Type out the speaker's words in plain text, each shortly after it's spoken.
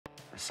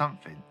There's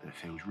something that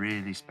feels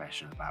really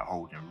special about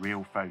holding a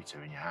real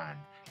photo in your hand.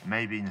 It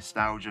may be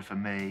nostalgia for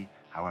me,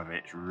 however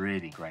it's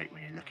really great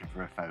when you're looking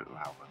for a photo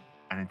album.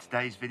 And in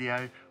today's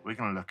video, we're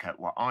going to look at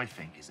what I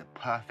think is a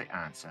perfect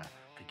answer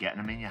for getting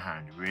them in your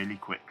hand really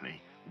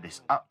quickly with this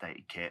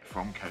updated kit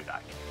from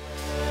Kodak.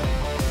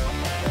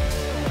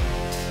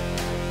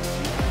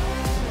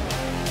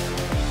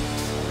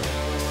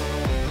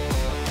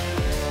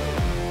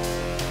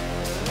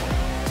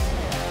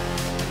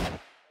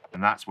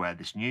 And that's where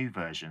this new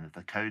version of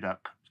the KODAK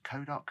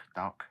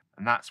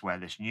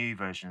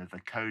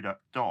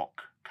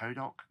Dock,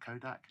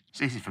 Kodak?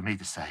 It's easy for me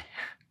to say,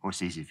 or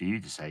it's easy for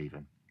you to say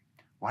even.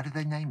 Why did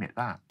they name it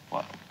that?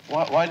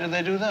 Why did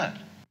they do that?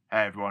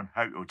 Hey everyone,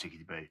 hope you're all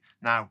tickety-boo.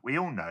 Now, we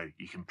all know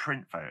you can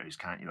print photos,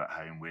 can't you, at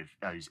home with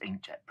those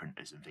inkjet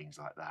printers and things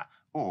like that,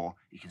 or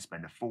you can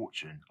spend a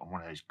fortune on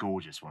one of those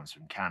gorgeous ones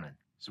from Canon.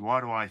 So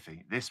why do I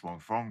think this one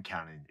from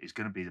Canon is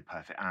going to be the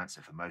perfect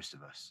answer for most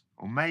of us?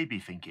 Or maybe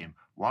thinking,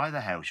 why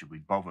the hell should we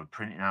bother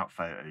printing out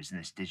photos in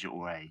this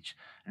digital age?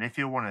 And if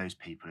you're one of those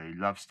people who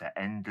loves to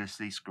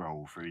endlessly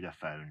scroll through their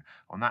phone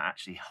or not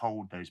actually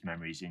hold those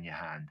memories in your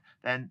hand,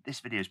 then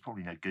this video is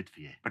probably no good for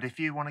you. But if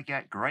you want to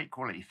get great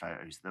quality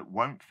photos that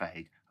won't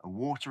fade, are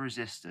water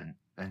resistant,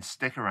 then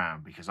stick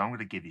around because I'm going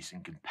to give you some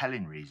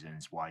compelling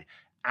reasons why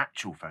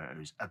actual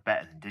photos are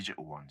better than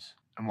digital ones,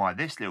 and why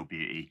this little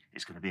beauty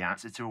is going to be the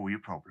answer to all your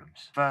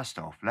problems. First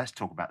off, let's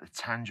talk about the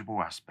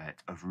tangible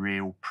aspect of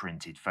real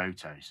printed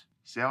photos.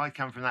 See, I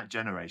come from that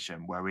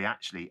generation where we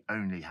actually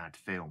only had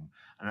film,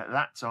 and at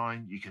that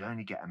time you could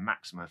only get a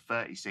maximum of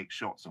 36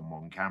 shots on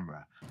one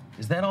camera.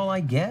 Is that all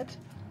I get?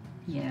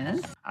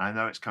 Yes. And I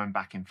know it's coming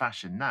back in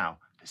fashion now,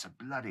 but it's a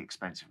bloody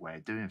expensive way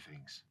of doing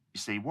things. You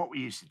see, what we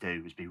used to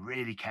do was be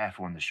really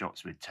careful on the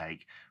shots we'd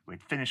take.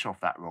 We'd finish off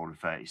that roll of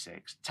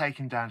 36, take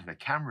them down to the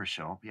camera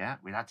shop, yeah?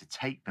 We'd had to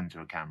take them to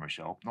a camera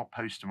shop, not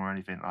post them or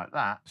anything like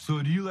that.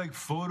 So do you like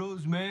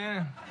photos,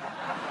 man?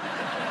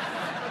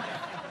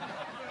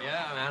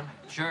 Yeah, man,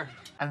 sure.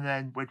 And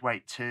then we'd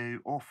wait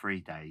 2 or 3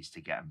 days to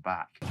get them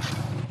back.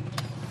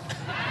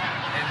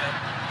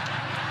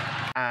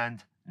 Amen.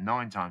 And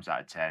 9 times out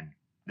of 10,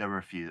 there were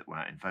a few that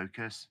weren't in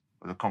focus,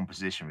 or the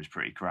composition was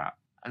pretty crap.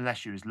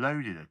 Unless you was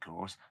loaded, of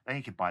course, then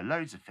you could buy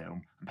loads of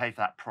film and pay for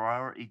that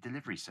priority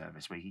delivery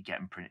service where you could get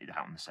them printed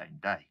out on the same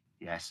day.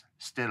 Yes,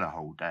 still a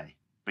whole day.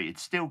 But you'd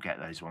still get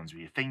those ones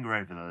with your finger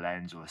over the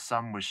lens, or the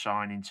sun was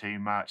shining too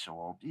much,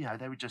 or, you know,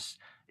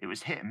 it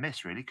was hit and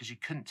miss really, because you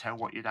couldn't tell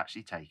what you'd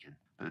actually taken.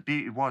 But the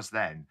beauty was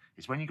then,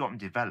 is when you got them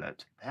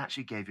developed, they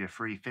actually gave you a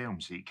free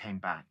film, so you came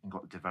back and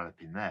got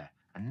developing there.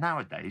 And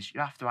nowadays,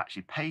 you have to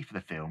actually pay for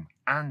the film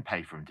and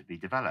pay for them to be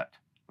developed,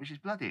 which is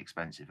bloody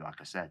expensive,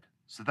 like I said.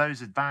 So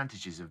those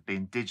advantages of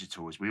being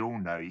digital, as we all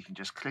know, you can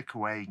just click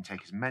away, you can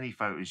take as many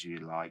photos as you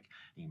like,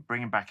 you can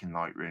bring them back in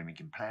Lightroom, you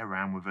can play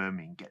around with them,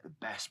 you can get the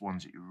best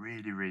ones that you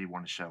really, really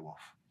want to show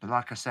off. But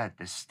like I said,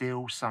 there's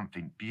still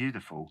something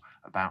beautiful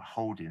about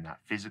holding that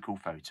physical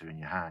photo in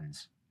your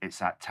hands. It's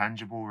that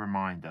tangible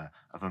reminder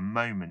of a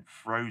moment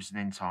frozen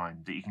in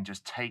time that you can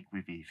just take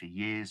with you for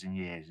years and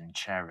years and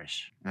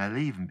cherish. And they'll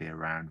even be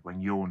around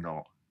when you're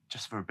not,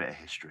 just for a bit of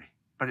history.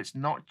 But it's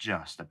not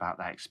just about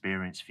that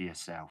experience for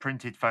yourself.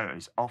 Printed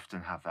photos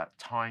often have that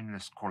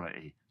timeless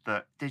quality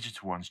that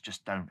digital ones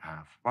just don't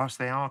have. Whilst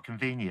they are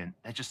convenient,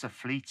 they're just a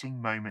fleeting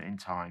moment in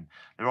time.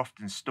 They're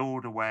often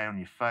stored away on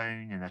your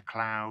phone in a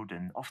cloud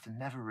and often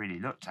never really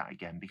looked at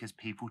again because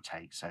people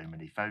take so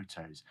many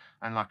photos.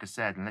 And like I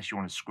said, unless you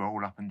want to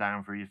scroll up and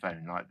down through your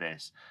phone like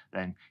this,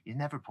 then you're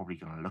never probably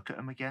going to look at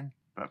them again.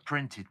 But a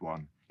printed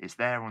one, it's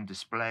there on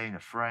display in a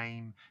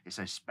frame. It's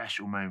those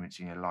special moments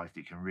in your life that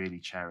you can really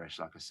cherish,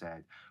 like I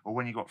said. Or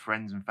when you've got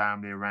friends and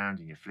family around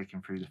and you're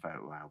flicking through the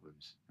photo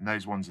albums. And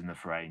those ones in the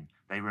frame,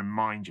 they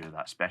remind you of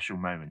that special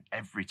moment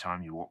every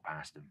time you walk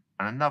past them.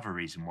 And another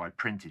reason why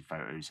printed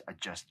photos are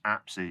just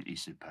absolutely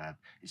superb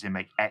is they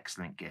make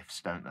excellent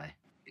gifts, don't they?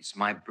 It's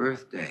my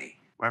birthday.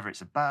 Whether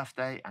it's a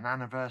birthday, an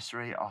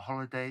anniversary, a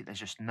holiday, there's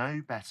just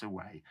no better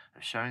way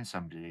of showing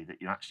somebody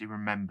that you actually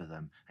remember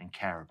them and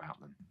care about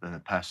them than a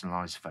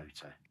personalised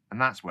photo. And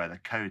that's where the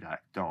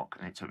Kodak Dock,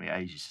 and it took me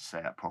ages to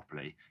say that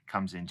properly,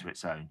 comes into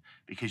its own,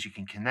 because you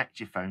can connect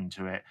your phone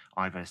to it,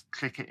 either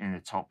click it in the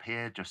top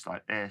here, just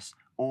like this,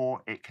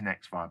 or it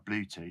connects via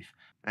Bluetooth.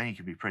 Then you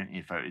can be printing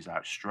your photos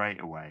out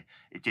straight away.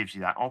 It gives you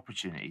that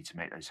opportunity to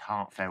make those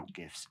heartfelt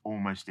gifts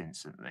almost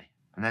instantly.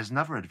 And there's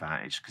another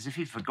advantage, because if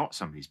you forgot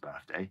somebody's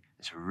birthday,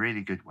 it's a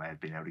really good way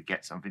of being able to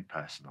get something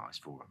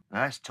personalised for them.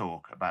 Now let's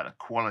talk about the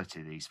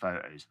quality of these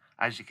photos.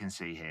 As you can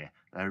see here,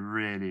 they're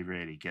really,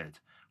 really good.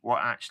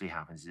 What actually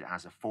happens is it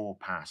has a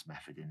 4-pass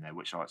method in there,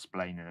 which I'll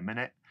explain in a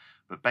minute.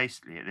 But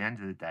basically, at the end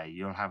of the day,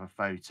 you'll have a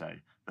photo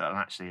that'll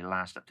actually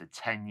last up to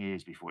 10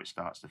 years before it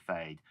starts to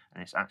fade,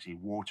 and it's actually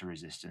water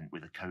resistant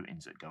with the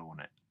coatings that go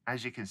on it.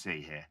 As you can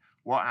see here,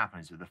 what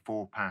happens with the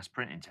 4-pass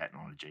printing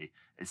technology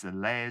is the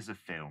layers of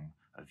film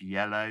of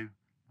yellow,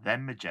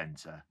 then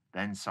magenta,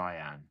 then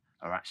cyan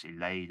are actually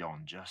laid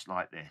on just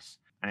like this.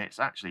 And it's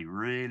actually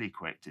really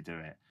quick to do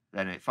it.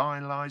 Then it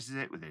finalises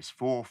it with this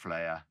fourth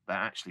layer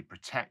that actually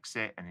protects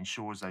it and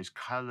ensures those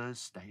colours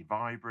stay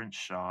vibrant,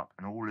 sharp,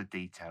 and all the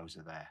details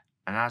are there.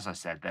 And as I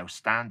said, they'll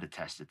stand the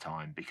test of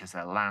time because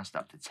they'll last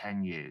up to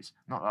 10 years.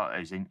 Not like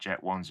those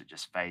inkjet ones that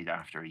just fade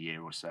after a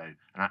year or so and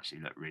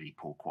actually look really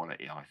poor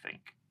quality, I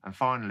think. And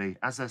finally,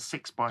 as they're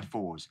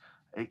 6x4s,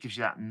 it gives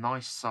you that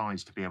nice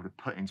size to be able to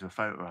put into a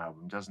photo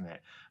album, doesn't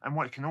it? And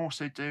what it can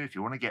also do, if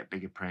you want to get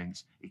bigger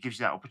prints, it gives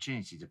you that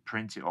opportunity to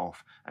print it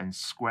off and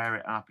square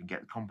it up and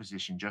get the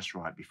composition just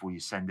right before you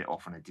send it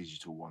off on a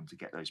digital one to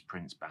get those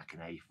prints back in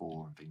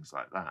A4 and things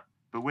like that.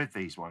 But with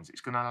these ones,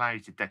 it's going to allow you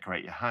to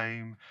decorate your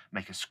home,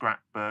 make a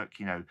scrapbook,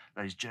 you know,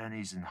 those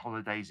journeys and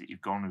holidays that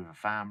you've gone with a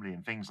family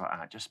and things like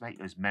that. Just make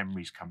those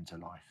memories come to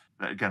life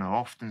that are going to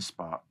often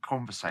spark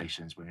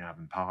conversations when you're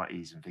having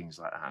parties and things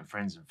like that and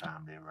friends and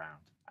family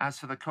around. As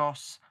for the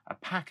costs, a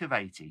pack of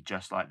 80,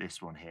 just like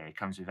this one here,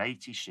 comes with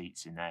 80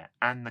 sheets in there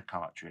and the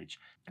cartridge,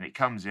 and it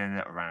comes in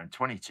at around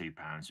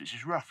 £22, which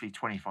is roughly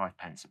 25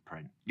 pence a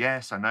print.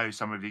 Yes, I know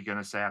some of you are going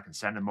to say I can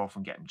send them off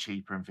and get them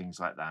cheaper and things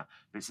like that,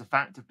 but it's the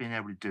fact of being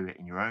able to do it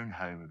in your own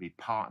home and be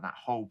part of that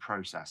whole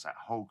process, that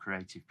whole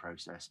creative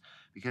process,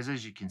 because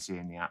as you can see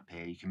in the app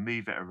here, you can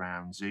move it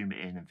around, zoom it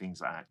in and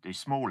things like that, do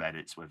small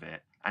edits with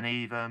it, and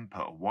even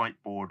put a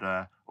white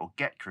border or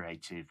get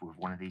creative with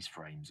one of these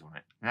frames on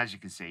it. And as you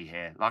can see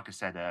here, like I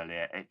said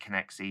earlier, it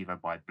connects either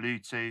by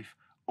Bluetooth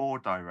or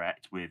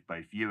direct with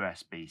both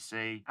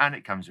USB-C, and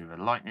it comes with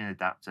a lightning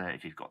adapter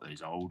if you've got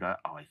those older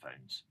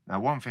iPhones. Now,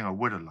 one thing I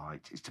would have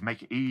liked is to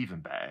make it even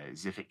better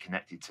is if it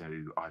connected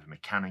to either my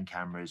Canon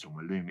cameras or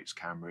my Lumix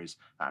cameras.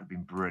 That would have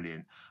been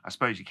brilliant. I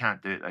suppose you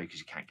can't do it though because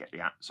you can't get the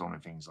apps on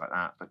and things like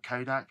that, but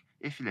Kodak,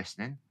 if you're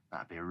listening,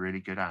 that'd be a really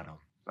good add-on.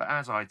 But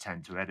as I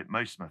tend to edit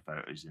most of my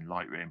photos in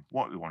Lightroom,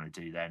 what we want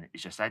to do then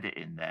is just edit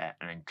in there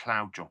and then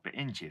cloud drop it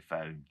into your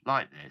phone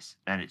like this.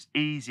 Then it's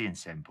easy and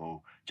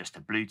simple just to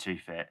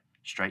Bluetooth it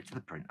straight to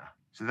the printer.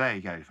 So there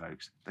you go,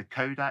 folks. The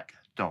KODAK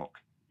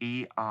Dock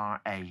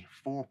ERA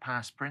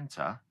 4-pass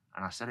printer,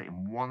 and I said it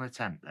in one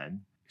attempt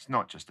then, it's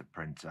not just a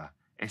printer.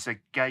 It's a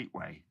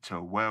gateway to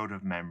a world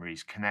of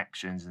memories,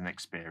 connections, and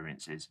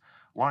experiences.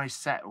 Why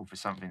settle for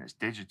something that's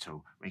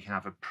digital when you can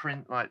have a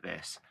print like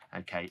this,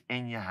 okay,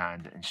 in your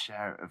hand and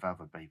share it with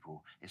other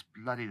people? It's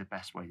bloody the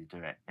best way to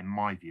do it, in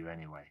my view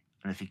anyway.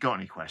 And if you've got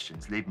any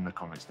questions, leave them in the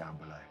comments down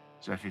below.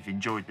 So if you've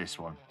enjoyed this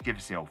one, give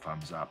us the old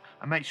thumbs up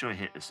and make sure you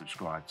hit the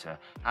subscribe to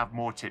have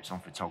more tips on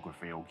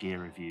photography or gear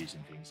reviews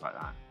and things like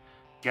that.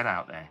 Get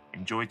out there,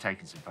 enjoy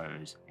taking some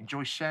photos,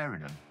 enjoy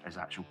sharing them as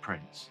actual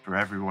prints for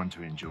everyone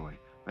to enjoy.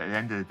 But at the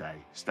end of the day,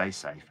 stay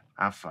safe,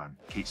 have fun,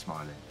 keep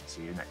smiling.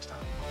 See you next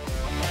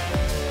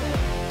time.